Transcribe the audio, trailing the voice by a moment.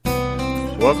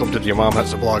Welcome to the Your Mom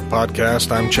Has a Blog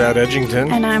podcast. I'm Chad Edgington.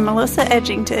 And I'm Melissa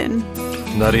Edgington.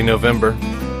 Nutty November.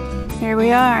 Here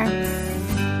we are.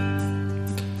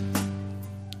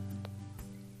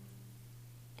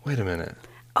 Wait a minute.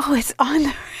 Oh, it's on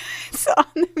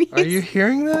the music. Are you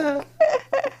hearing that?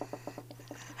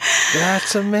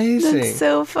 That's amazing. That's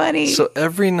so funny. So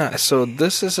every night, so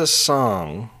this is a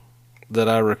song that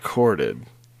I recorded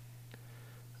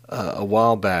a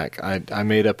while back. I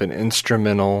made up an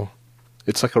instrumental.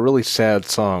 It's like a really sad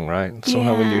song, right?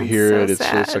 Somehow when you hear it, it's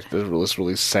like this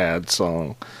really sad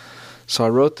song. So I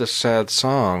wrote this sad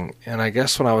song, and I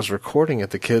guess when I was recording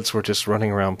it, the kids were just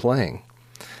running around playing.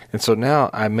 And so now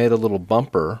I made a little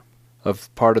bumper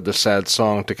of part of the sad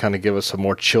song to kind of give us a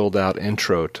more chilled out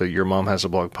intro to Your Mom Has a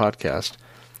Blog podcast.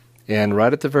 And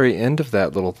right at the very end of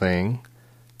that little thing,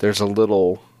 there's a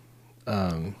little,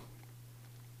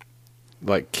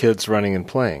 like kids running and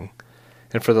playing.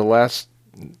 And for the last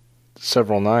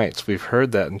several nights, we've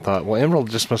heard that and thought, well, Emerald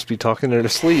just must be talking her to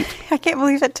sleep. I can't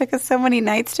believe it took us so many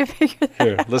nights to figure that out.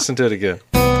 Here, listen to it again.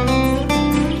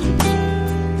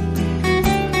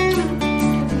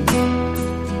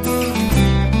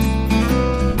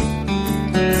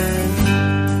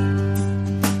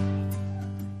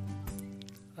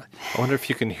 I wonder if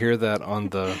you can hear that on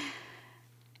the,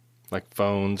 like,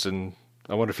 phones, and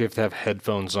I wonder if you have to have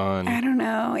headphones on. I don't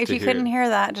know. If you couldn't hear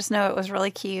that, just know it was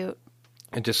really cute.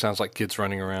 It just sounds like kids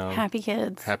running around. Happy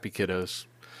kids. Happy kiddos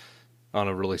on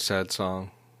a really sad song.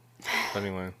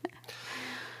 Anyway.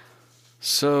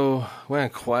 So,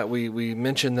 we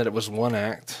mentioned that it was one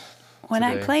act. One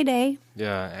act play day.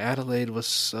 Yeah, Adelaide was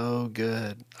so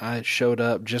good. I showed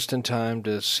up just in time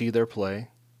to see their play.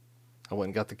 I went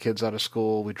and got the kids out of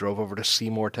school. We drove over to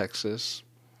Seymour, Texas.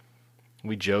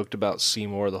 We joked about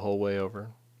Seymour the whole way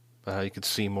over. About how you could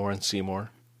see more and see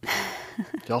more.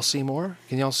 Y'all see more?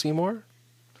 Can y'all see more?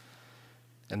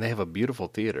 And they have a beautiful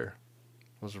theater.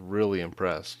 I was really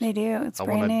impressed. They do. It's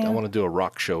brand new. I want to do a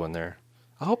rock show in there.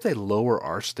 I hope they lower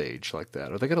our stage like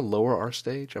that. Are they going to lower our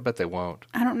stage? I bet they won't.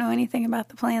 I don't know anything about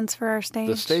the plans for our stage.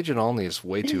 The stage in Olney is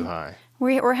way too high.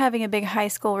 We're having a big high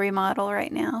school remodel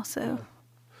right now, so... Yeah.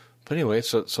 But anyway,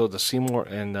 so the Seymour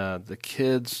and the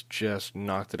kids just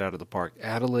knocked it out of the park.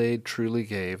 Adelaide truly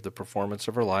gave the performance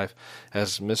of her life.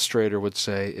 As Miss Strader would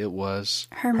say, it was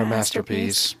her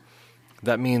masterpiece.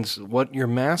 That means what your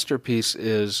masterpiece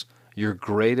is, your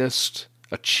greatest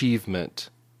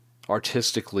achievement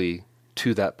artistically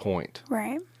to that point.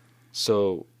 Right.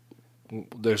 So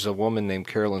there's a woman named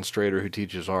Carolyn Strader who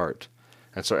teaches art.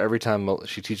 And so every time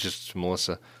she teaches to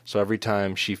Melissa, so every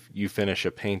time you finish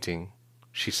a painting,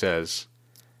 she says,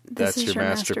 that's your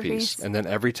masterpiece. And then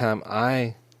every time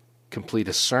I complete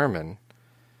a sermon,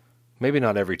 maybe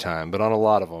not every time, but on a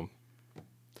lot of them,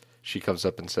 she comes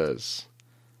up and says,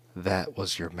 that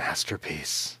was your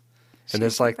masterpiece. And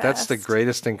it's like, that's the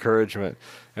greatest encouragement.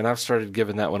 And I've started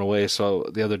giving that one away. So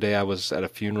the other day I was at a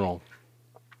funeral,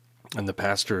 and the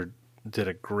pastor did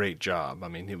a great job. I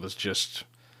mean, it was just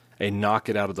a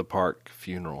knock-it-out-of-the-park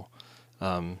funeral,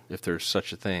 if there's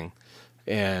such a thing.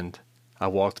 And I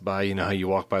walked by, you know how you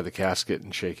walk by the casket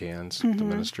and shake hands with the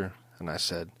minister? And I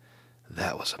said,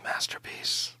 that was a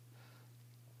masterpiece.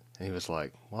 And he was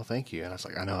like, well, thank you. And I was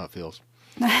like, I know how it feels.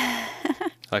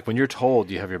 Like when you're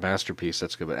told you have your masterpiece,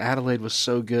 that's good. But Adelaide was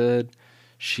so good.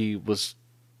 She was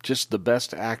just the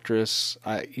best actress.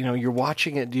 You're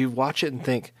watching it. Do you watch it and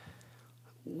think,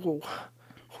 well,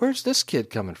 where's this kid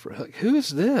coming from? Like, who is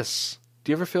this?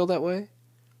 Do you ever feel that way?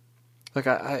 Like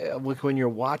when you're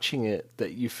watching it,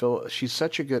 that you feel she's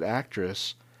such a good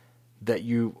actress that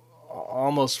you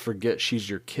almost forget she's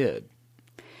your kid.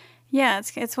 Yeah,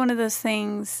 it's one of those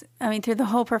things. I mean, through the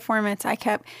whole performance, I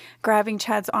kept grabbing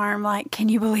Chad's arm like, can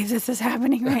you believe this is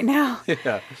happening right now?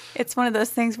 Yeah. It's one of those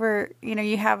things where,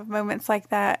 you have moments like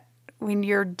that when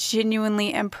you're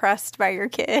genuinely impressed by your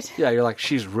kid. Yeah, you're like,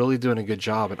 she's really doing a good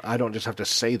job, and I don't just have to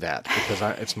say that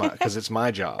because it's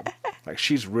my job. Like,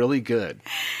 she's really good.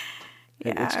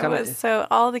 Yeah, so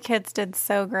all the kids did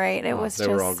so great. They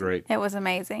were all great. It was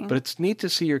amazing. But it's neat to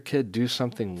see your kid do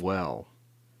something well,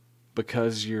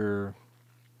 because you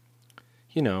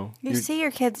see your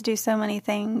kids do so many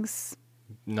things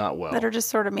not well that are just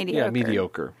sort of mediocre. Yeah,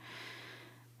 mediocre.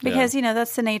 Because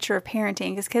that's the nature of parenting.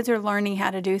 Because kids are learning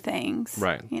how to do things,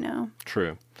 right?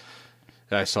 True.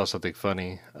 I saw something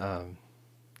funny.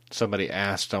 Somebody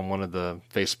asked on one of the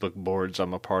Facebook boards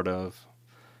I'm a part of.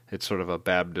 It's sort of a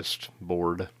Baptist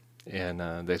board,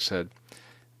 and they said,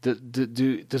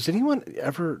 does anyone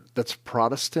ever that's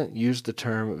Protestant use the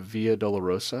term Via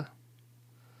Dolorosa?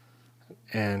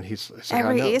 And he's like,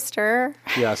 every Easter.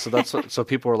 Yeah, so that's so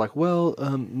people are like, well,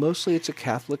 mostly it's a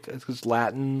Catholic, it's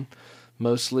Latin,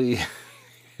 mostly.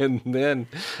 And then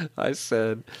I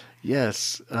said,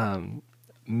 yes,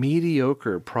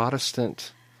 mediocre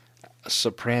Protestant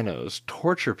sopranos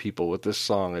torture people with this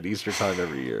song at Easter time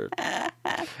every year.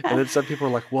 And then some people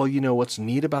are like, well, what's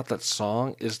neat about that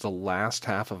song is the last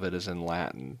half of it is in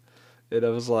Latin. And I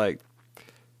was like,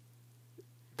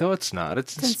 no, it's not.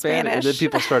 It's in Spanish. And then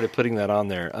people started putting that on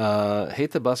there.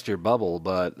 Hate to bust your bubble,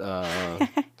 but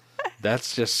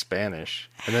that's just Spanish.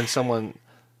 And then someone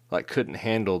couldn't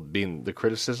handle being the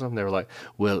criticism. They were like,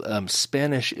 well,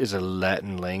 Spanish is a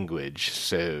Latin language,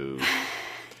 so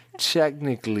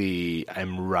technically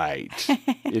I'm right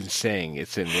in saying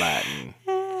it's in Latin.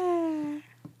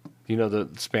 You know the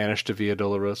Spanish to Via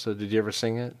Dolorosa? Did you ever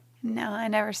sing it? No, I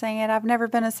never sang it. I've never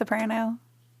been a soprano.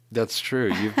 That's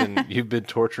true. You've been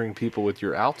torturing people with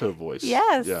your alto voice.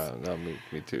 Yes. Yeah, no, me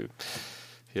too.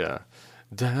 Yeah.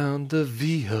 Down the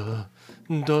Via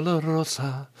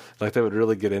Dolorosa. Like they would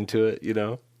really get into it,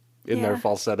 in their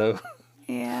falsetto.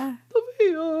 Yeah. The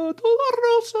Via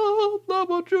Dolorosa,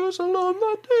 Lava Jerusalem.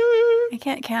 I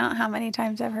can't count how many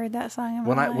times I've heard that song in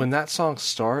my life. When that song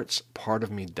starts, part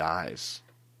of me dies.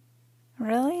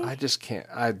 Really? I just can't.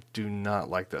 I do not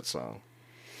like that song.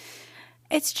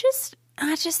 It's just,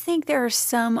 I just think there are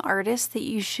some artists that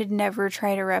you should never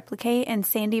try to replicate, and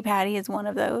Sandy Patty is one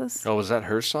of those. Oh, is that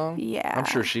her song? Yeah. I'm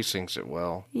sure she sings it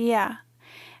well. Yeah.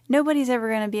 Nobody's ever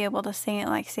going to be able to sing it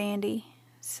like Sandy.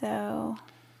 So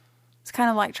it's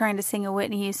kind of like trying to sing a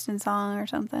Whitney Houston song or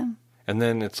something. And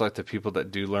then it's like the people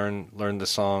that do learn the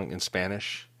song in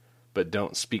Spanish, but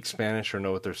don't speak Spanish or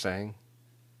know what they're saying.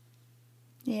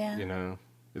 Yeah.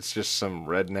 It's just some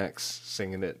rednecks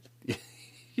singing it.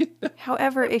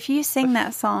 However, if you sing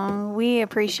that song, we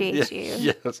appreciate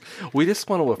you. Yes. We just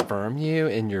want to affirm you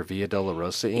in your Via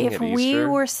Dolorosa-ing at Easter. If we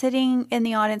were sitting in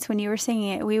the audience when you were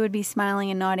singing it, we would be smiling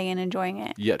and nodding and enjoying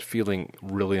it. Yet feeling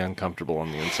really uncomfortable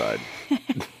on the inside.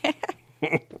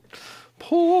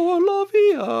 Por la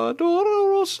Via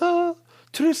Dolorosa,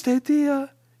 triste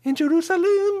dia in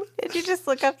Jerusalem. Did you just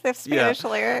look up the Spanish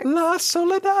lyrics? Los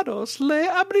soldados le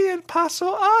abrían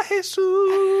paso a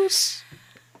Jesús.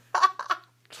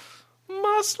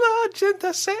 Mas la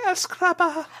gente se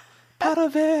escapa para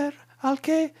ver al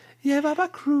que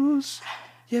llevaba cruz.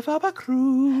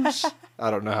 I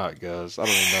don't know how it goes. I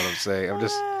don't even know what I'm saying.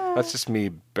 That's just me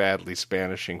badly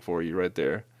Spanishing for you right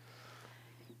there.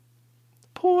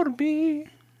 Por mí,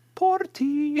 por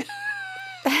ti.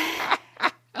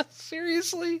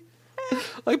 Seriously?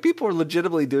 Like, people are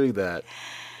legitimately doing that.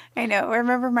 I know. I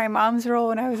remember my mom's rule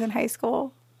when I was in high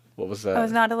school. What was that? I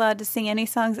was not allowed to sing any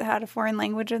songs that had a foreign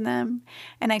language in them.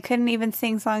 And I couldn't even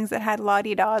sing songs that had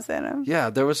la-di-das in them. Yeah,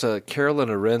 there was a Carolyn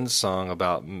Arendz song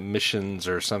about missions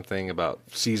or something about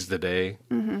Seize the Day.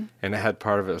 Mm-hmm. And it had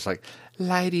part of it was like,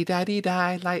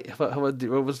 li-di-di-di-di.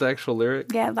 What was the actual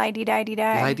lyric? Yeah, li-di-di-di-di.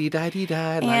 Li-di-di-di-di,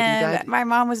 And li-di-di-di. my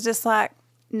mom was just like,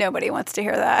 nobody wants to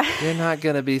hear that. You're not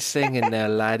going to be singing the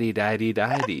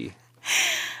li-di-di-di-di.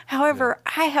 However,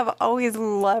 I have always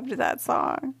loved that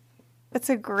song. It's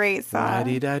a great song.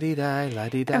 La-di-da-di-di,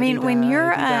 la-di-da-di-di, I mean, when you're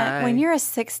la-di-di. when you're a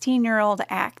 16-year-old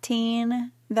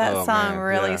acting, that Oh, song man,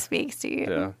 really yeah. speaks to you.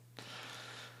 Yeah.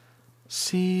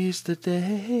 Seize the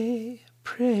day,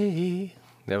 pray.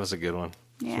 That was a good one.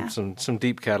 Yeah. Some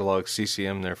deep catalog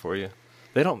CCM there for you.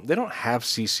 They don't have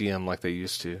CCM like they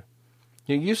used to.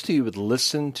 Used to you would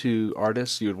listen to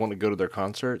artists, you would want to go to their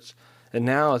concerts, and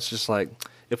now it's just like,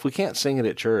 if we can't sing it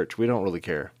at church, we don't really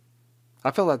care. I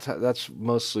feel that's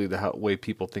mostly the way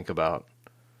people think about.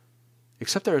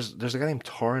 Except there's a guy named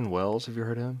Taryn Wells. Have you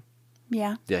heard him?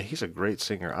 Yeah. Yeah, he's a great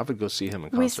singer. I would go see him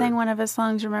in concert. We sang one of his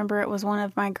songs. Remember, it was one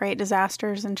of my great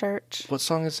disasters in church. What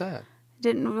song is that?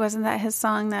 Wasn't that his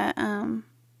song that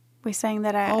we sang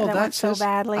that that went that's so his,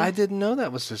 badly? I didn't know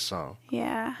that was his song.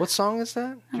 Yeah. What song is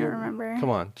that? I don't remember. Come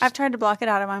on. I've tried to block it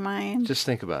out of my mind. Just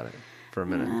think about it for a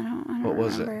minute. I don't What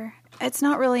was remember. It's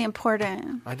not really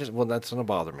important. That's going to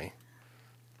bother me.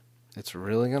 It's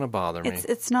really going to bother me.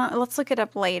 It's not. Let's look it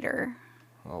up later.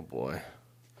 Oh, boy.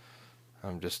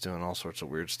 I'm just doing all sorts of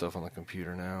weird stuff on the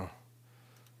computer now.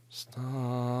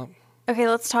 Stop. Okay,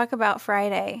 let's talk about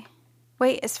Friday.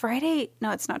 Wait, is Friday?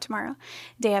 No, it's not tomorrow.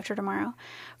 Day after tomorrow.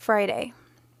 Friday.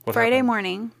 What Friday happened?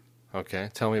 morning. Okay,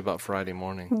 tell me about Friday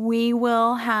morning. We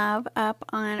will have up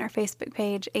on our Facebook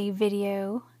page a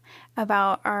video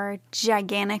about our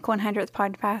gigantic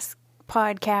 100th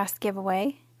podcast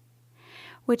giveaway,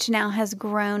 which now has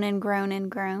grown and grown and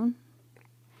grown.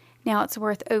 Now it's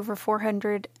worth over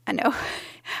 400. I know,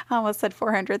 I almost said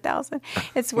 400,000.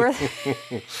 It's worth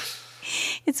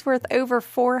It's worth over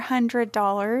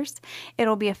 $400.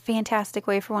 It'll be a fantastic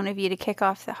way for one of you to kick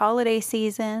off the holiday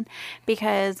season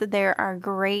because there are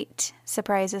great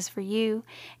surprises for you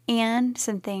and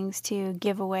some things to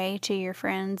give away to your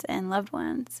friends and loved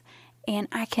ones. And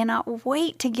I cannot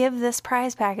wait to give this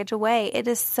prize package away. It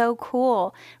is so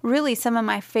cool. Really, some of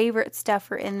my favorite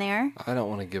stuff are in there. I don't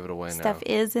want to give it away now. Stuff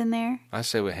is in there. I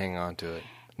say we hang on to it.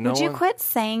 Would you quit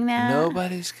saying that?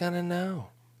 Nobody's going to know.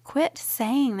 Quit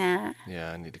saying that.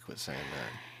 Yeah, I need to quit saying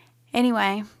that.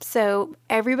 Anyway, so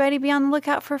everybody be on the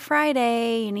lookout for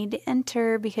Friday. You need to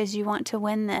enter because you want to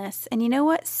win this. And you know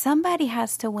what? Somebody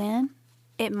has to win.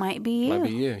 It might be you. Might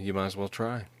be you. You might as well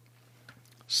try.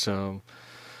 So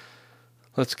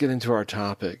let's get into our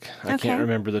topic. I can't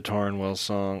remember the Taryn Wells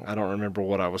song. I don't remember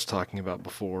what I was talking about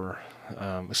before.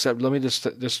 Except let me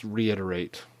just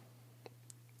reiterate.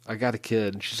 I got a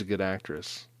kid, and she's a good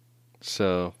actress.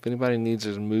 So if anybody needs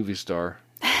a movie star,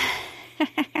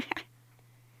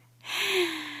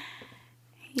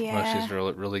 yeah, well, she's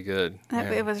really good.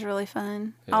 It was really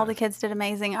fun. Yeah. All the kids did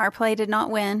amazing. Our play did not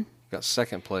win. Got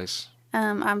second place.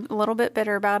 I'm a little bit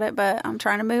bitter about it, but I'm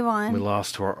trying to move on. We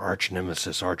lost to our arch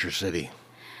nemesis, Archer City.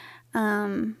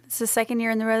 It's the second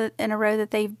year in a row that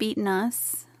they've beaten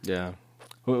us. Yeah,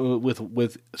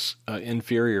 with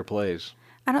inferior plays.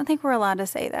 I don't think we're allowed to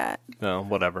say that. No,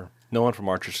 whatever. No one from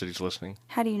Archer City's listening.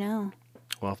 How do you know?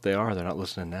 Well, if they are, they're not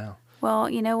listening now. Well,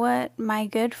 you know what? My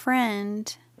good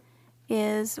friend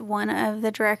is one of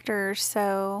the directors,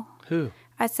 so Who?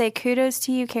 I'd say kudos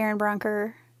to you, Karen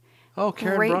Brunker. Oh,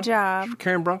 Karen Great job.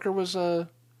 Karen Brunker was Yeah.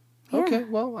 okay.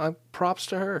 Well, props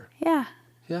to her. Yeah.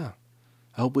 Yeah.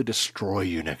 I hope we destroy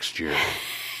you next year.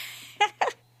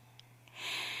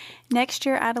 Next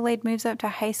year, Adelaide moves up to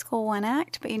high school 1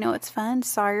 act, but you know what's fun?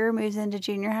 Sawyer moves into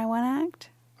junior high 1 act.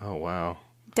 Oh, wow.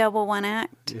 Double 1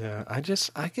 act. Yeah,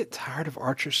 I get tired of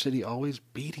Archer City always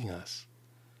beating us.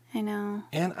 I know.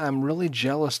 And I'm really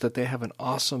jealous that they have an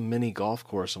awesome mini golf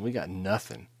course and we got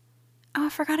nothing. Oh, I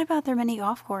forgot about their mini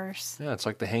golf course. Yeah, it's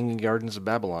like the Hanging Gardens of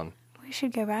Babylon. We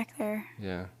should go back there.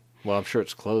 Yeah. Well, I'm sure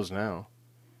it's closed now.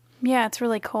 Yeah, it's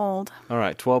really cold. All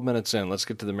right, 12 minutes in. Let's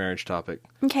get to the marriage topic.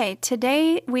 Okay,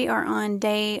 today we are on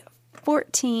day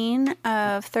 14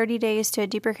 of 30 Days to a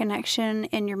Deeper Connection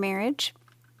in Your Marriage.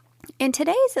 And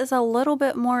today's is a little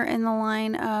bit more in the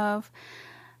line of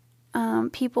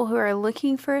people who are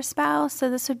looking for a spouse.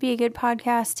 So this would be a good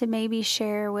podcast to maybe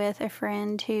share with a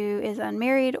friend who is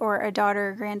unmarried or a daughter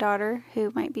or granddaughter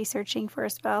who might be searching for a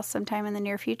spouse sometime in the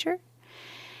near future.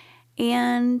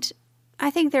 And I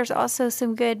think there's also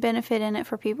some good benefit in it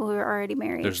for people who are already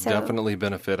married. There's definitely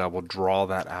benefit. I will draw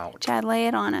that out. Chad, lay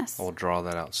it on us. I will draw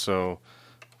that out. So,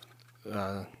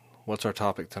 what's our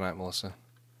topic tonight, Melissa?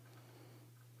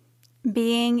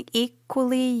 Being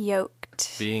equally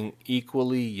yoked. Being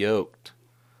equally yoked.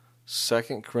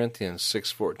 2 Corinthians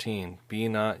 6:14. Be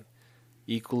not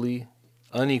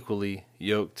unequally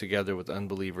yoked together with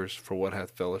unbelievers, for what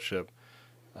hath fellowship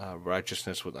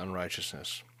righteousness with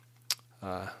unrighteousness?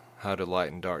 How do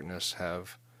light and darkness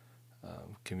have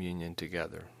communion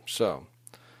together? So,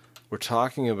 we're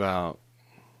talking about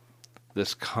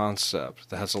this concept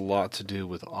that has a lot to do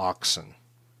with oxen.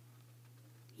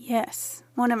 Yes,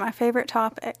 one of my favorite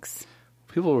topics.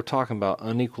 People were talking about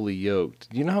unequally yoked.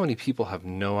 Do you know how many people have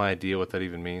no idea what that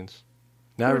even means?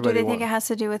 Now Or do they think it has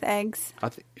to do with eggs? I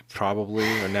think probably.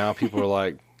 Or now people are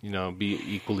like, be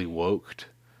equally woked.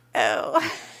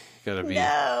 Oh, Gotta be.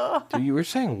 no. Dude, you were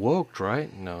saying woked,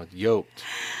 right? No, yoked.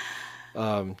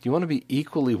 You want to be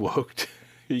equally woked,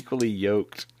 equally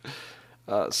yoked.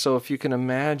 So if you can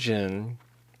imagine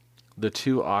the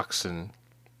two oxen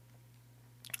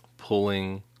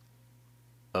pulling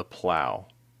a plow,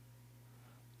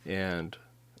 and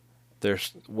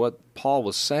what Paul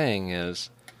was saying is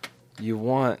you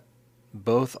want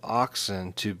both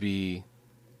oxen to be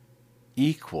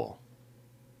equal,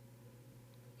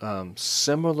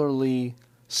 similarly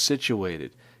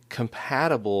situated,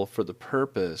 compatible for the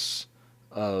purpose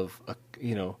of,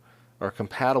 or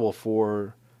compatible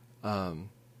for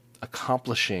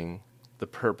accomplishing the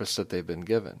purpose that they've been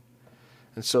given.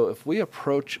 And so if we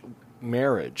approach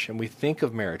marriage and we think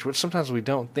of marriage, which sometimes we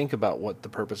don't think about what the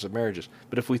purpose of marriage is,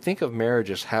 but if we think of marriage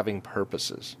as having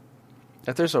purposes,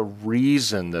 that there's a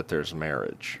reason that there's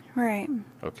marriage. Right.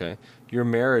 Okay? Your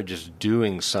marriage is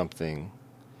doing something.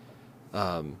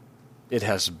 It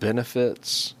has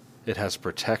benefits. It has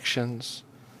protections.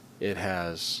 It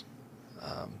has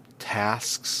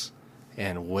tasks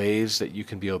and ways that you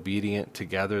can be obedient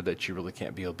together that you really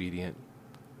can't be obedient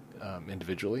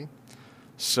individually.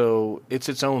 So it's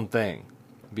its own thing,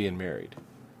 being married.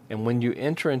 And when you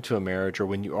enter into a marriage, or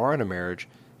when you are in a marriage,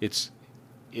 it's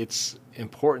it's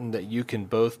important that you can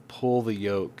both pull the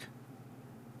yoke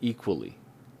equally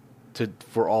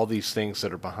for all these things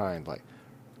that are behind, like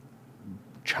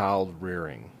child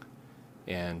rearing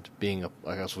and being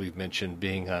like as we've mentioned,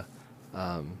 being a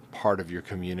part of your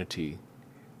community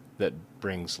that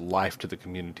brings life to the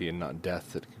community and not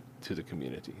death to the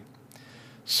community.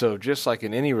 So just like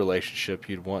in any relationship,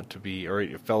 you'd want to be, or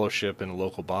a fellowship in a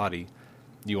local body,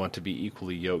 you want to be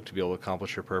equally yoked to be able to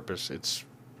accomplish your purpose. It's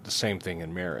the same thing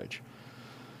in marriage.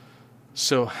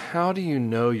 So how do you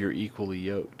know you're equally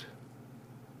yoked?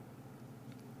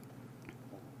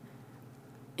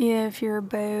 If you're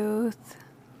both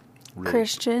Really,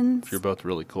 Christians. if you're both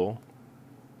really cool.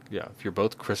 Yeah, if you're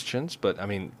both Christians, but I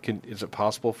mean, is it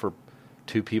possible for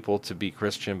two people to be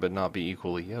Christian but not be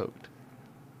equally yoked?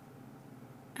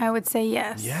 I would say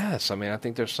yes. Yes. I mean, I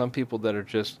think there's some people that are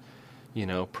just,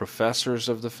 professors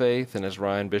of the faith, and as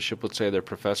Ryan Bishop would say, they're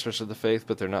professors of the faith,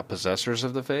 but they're not possessors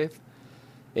of the faith.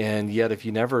 And yet, if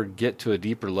you never get to a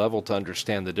deeper level to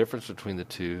understand the difference between the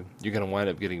two, you're going to wind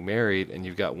up getting married, and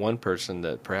you've got one person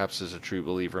that perhaps is a true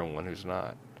believer and one who's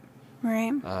not.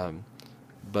 Right.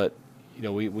 But,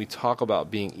 we talk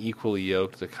about being equally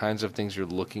yoked, the kinds of things you're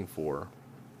looking for,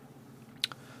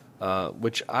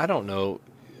 which I don't know.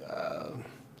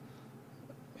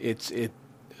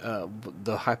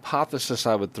 The hypothesis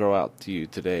I would throw out to you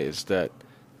today is that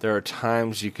there are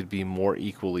times you could be more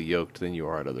equally yoked than you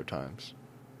are at other times.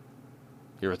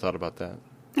 You ever thought about that?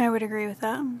 I would agree with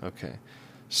that. Okay.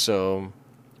 So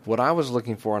what I was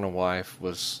looking for in a wife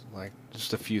was like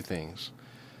just a few things.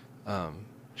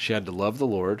 She had to love the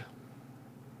Lord.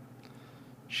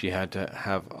 She had to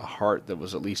have a heart that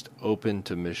was at least open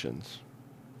to missions.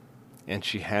 And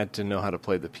she had to know how to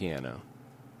play the piano.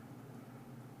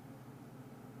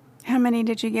 How many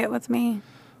did you get with me?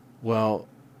 Well,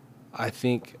 I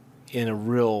think in a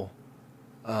real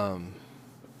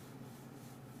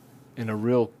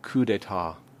coup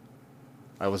d'etat,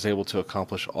 I was able to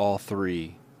accomplish all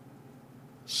three,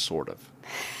 sort of.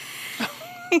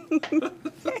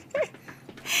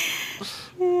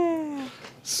 Yeah.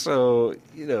 So,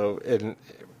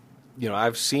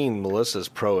 I've seen Melissa's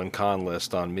pro and con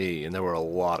list on me, and there were a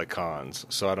lot of cons,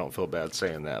 so I don't feel bad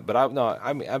saying that. But I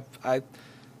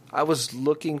was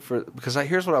looking for, because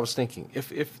here's what I was thinking.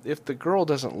 If the girl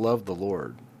doesn't love the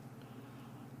Lord,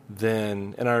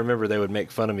 then, and I remember they would make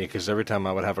fun of me because every time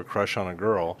I would have a crush on a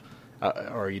girl,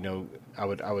 I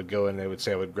would go and they would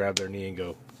say, I would grab their knee and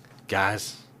go,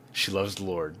 guys, she loves the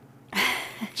Lord.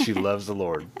 She loves the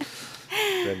Lord.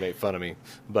 They'd make fun of me.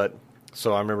 But,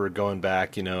 so I remember going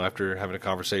back, after having a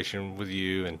conversation with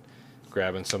you and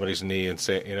grabbing somebody's knee and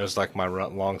saying, it's like my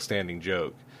long-standing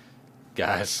joke.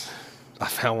 Guys, I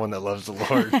found one that loves the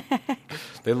Lord.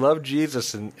 They love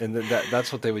Jesus, and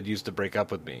that's what they would use to break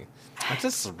up with me. I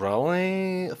just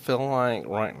really feel like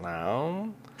right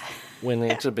now we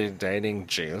need to be dating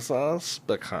Jesus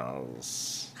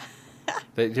because...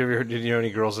 Did you know any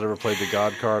girls that ever played the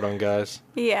God card on guys?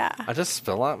 Yeah. I just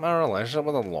feel like my relationship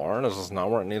with the Lord is just not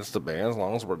where it needs to be as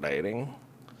long as we're dating.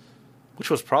 Which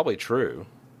was probably true.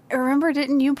 Remember,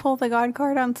 didn't you pull the God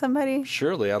card on somebody?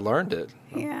 Surely, I learned it.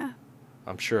 Yeah.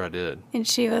 I'm sure I did. And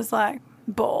she was like,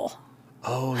 bull.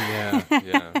 Oh, yeah,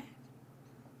 yeah.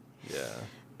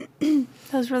 Yeah.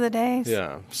 Those were the days.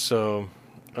 Yeah. So,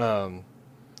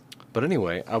 but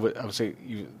anyway, I would say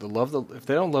if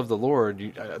they don't love the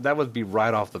Lord, that would be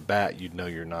right off the bat. You'd know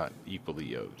you're not equally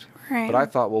yoked. Right. But I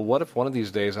thought, well, what if one of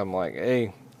these days I'm like,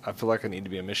 hey, I feel like I need to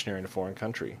be a missionary in a foreign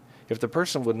country. If the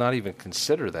person would not even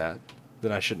consider that,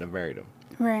 then I shouldn't have married him.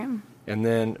 Right. And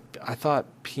then I thought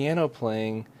piano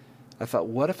playing. I thought,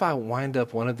 what if I wind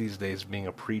up one of these days being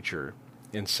a preacher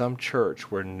in some church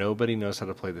where nobody knows how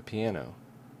to play the piano?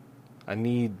 I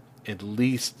need at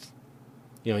least,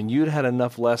 and you'd had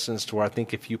enough lessons to where I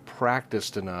think if you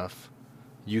practiced enough,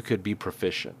 you could be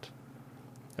proficient.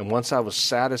 And once I was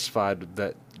satisfied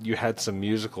that you had some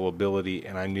musical ability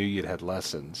and I knew you'd had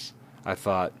lessons, I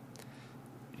thought,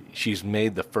 she's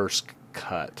made the first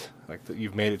cut. Like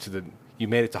you've made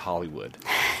it to Hollywood.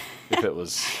 If it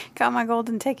was got my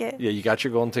golden ticket. Yeah, you got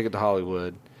your golden ticket to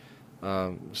Hollywood.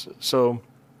 So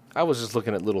I was just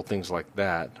looking at little things like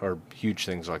that, or huge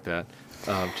things like that,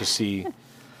 to see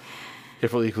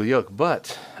if we're equally yoked.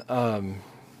 But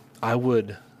I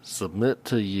would submit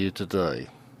to you today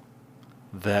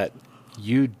that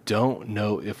you don't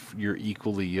know if you're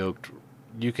equally yoked.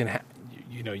 You can,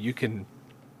 you can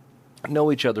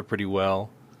know each other pretty well,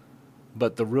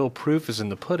 but the real proof is in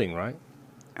the pudding, right?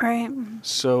 Right.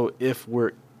 So if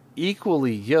we're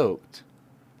equally yoked,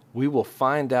 we will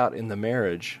find out in the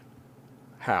marriage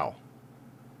how.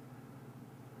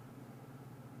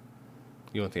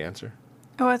 You want the answer?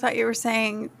 Oh, I thought you were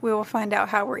saying we will find out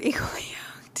how we're equally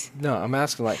yoked. No, I'm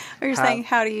asking like. Or you're saying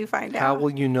how do you find out? How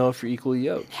will you know if you're equally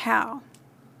yoked? How?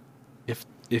 If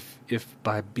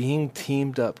by being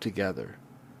teamed up together,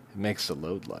 it makes the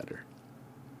load lighter.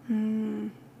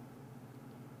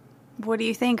 What do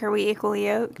you think? Are we equally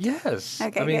yoked? Yes.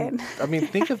 Okay, good. I mean,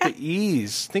 think of the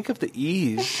ease. Think of the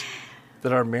ease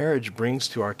that our marriage brings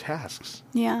to our tasks.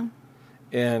 Yeah.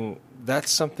 And that's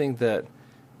something that,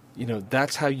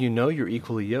 that's how you know you're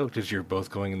equally yoked, is you're both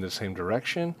going in the same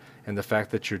direction. And the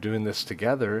fact that you're doing this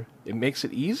together, it makes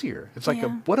it easier. It's like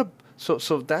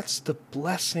so that's the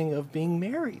blessing of being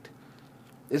married,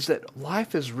 is that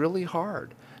life is really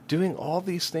hard. Doing all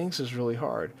these things is really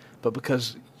hard. But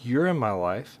because you're in my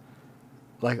life,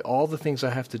 like all the things I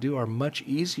have to do are much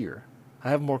easier. I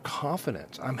have more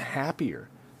confidence. I'm happier.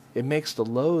 It makes the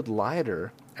load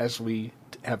lighter as we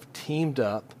have teamed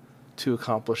up to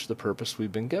accomplish the purpose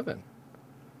we've been given.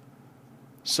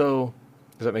 So,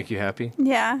 does that make you happy?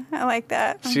 Yeah, I like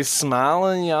that. She's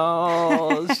smiling,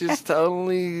 y'all. She's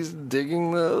totally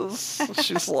digging this.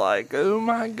 She's like, oh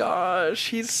my gosh,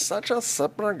 he's such a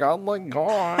super godly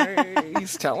guy.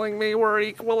 He's telling me we're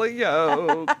equally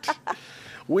yoked.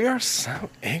 We are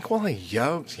so equally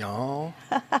yoked, y'all.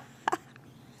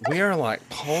 We are like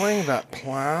pulling that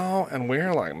plow and we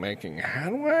are like making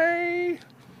headway.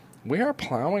 We are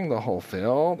plowing the whole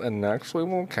field and next we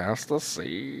will cast the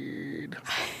seed.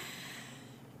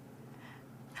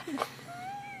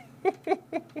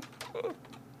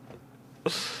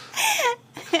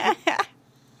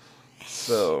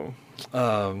 So,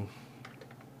 I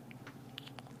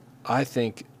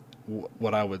think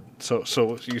what I would,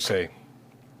 so you say,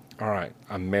 all right,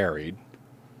 I'm married,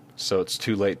 so it's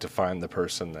too late to find the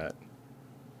person that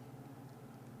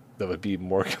would be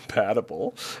more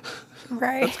compatible.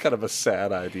 Right. That's kind of a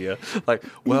sad idea. Like,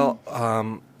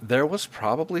 well, there was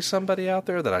probably somebody out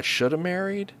there that I should have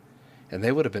married, and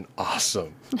they would have been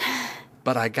awesome.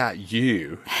 But I got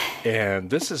you,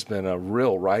 and this has been a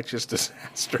real righteous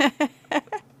disaster.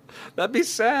 That'd be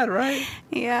sad, right?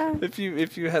 Yeah. If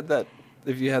you had that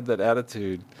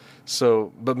attitude.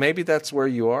 So, but maybe that's where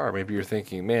you are. Maybe you're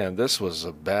thinking, man, this was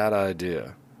a bad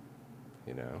idea.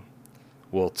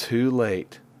 Well, too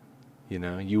late. You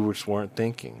just weren't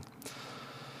thinking.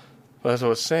 But as I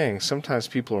was saying, sometimes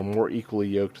people are more equally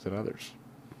yoked than others.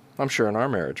 I'm sure in our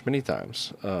marriage, many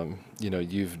times,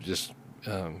 you've just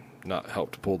not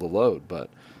helped pull the load, but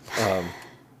I'm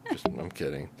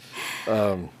kidding.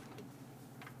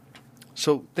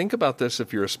 So think about this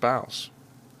if you're a spouse.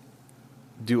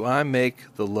 Do I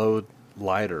make the load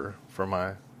lighter for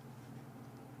my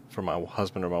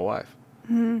husband or my wife?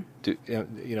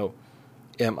 Mm-hmm.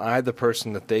 Am I the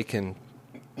person that they can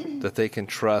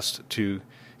trust to?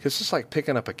 Because it's like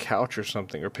picking up a couch or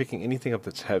something, or picking anything up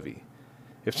that's heavy.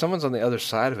 If someone's on the other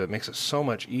side of it, makes it so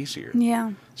much easier.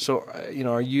 Yeah. So,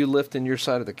 are you lifting your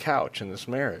side of the couch in this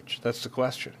marriage? That's the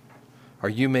question. Are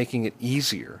you making it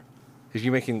easier? Are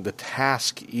you making the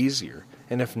task easier?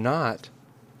 And if not,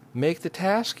 make the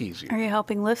task easier. Are you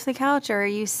helping lift the couch, or are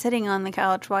you sitting on the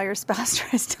couch while your spouse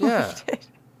tries to lift it?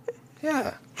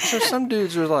 Yeah. So some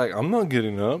dudes are like, I'm not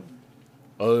getting up.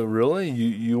 Oh, really?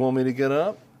 You want me to get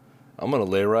up? I'm going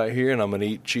to lay right here and I'm going to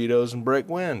eat Cheetos and break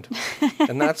wind.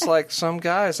 And that's like some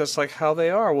guys, that's like how they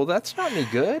are. Well, that's not any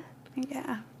good.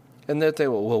 Yeah. And that they,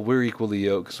 well, we're equally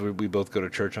yoked because we both go to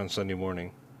church on Sunday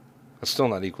morning. That's still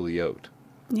not equally yoked.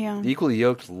 Yeah. Equally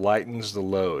yoked lightens the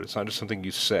load. It's not just something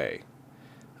you say.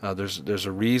 There's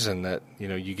a reason that,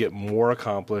 you get more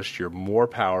accomplished, you're more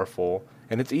powerful,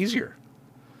 and it's easier.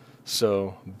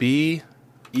 So be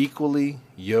equally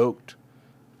yoked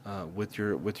with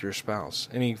your spouse.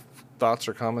 Any thoughts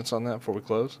or comments on that before we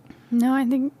close? No, I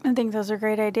think those are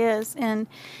great ideas. And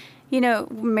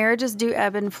marriages do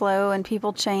ebb and flow, and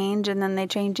people change, and then they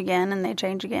change again, and they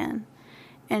change again.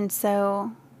 And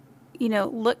so,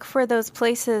 look for those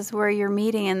places where you're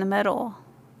meeting in the middle,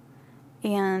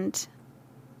 and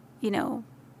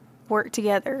work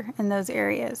together in those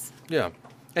areas. Yeah,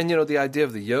 and the idea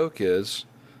of the yoke is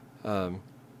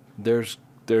there's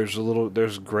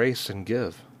grace and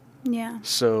give. Yeah.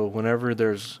 So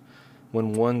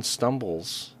when one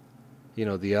stumbles,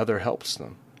 the other helps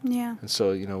them. Yeah. And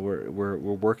so we're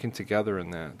working together in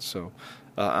that. So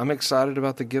I'm excited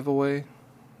about the giveaway.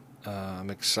 I'm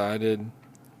excited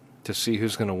to see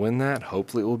who's going to win that.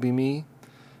 Hopefully it will be me,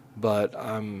 but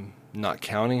I'm not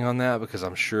counting on that because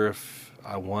I'm sure if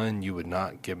I won, you would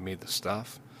not give me the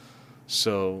stuff.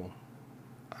 So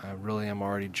I really am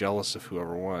already jealous of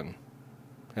whoever won,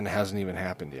 and it hasn't even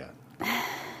happened yet.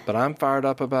 But I'm fired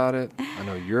up about it. I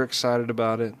know you're excited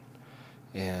about it,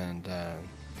 and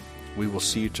we will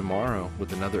see you tomorrow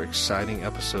with another exciting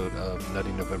episode of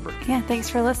Nutty November. Yeah, thanks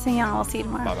for listening, and I'll see you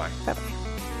tomorrow. Bye-bye. Bye-bye.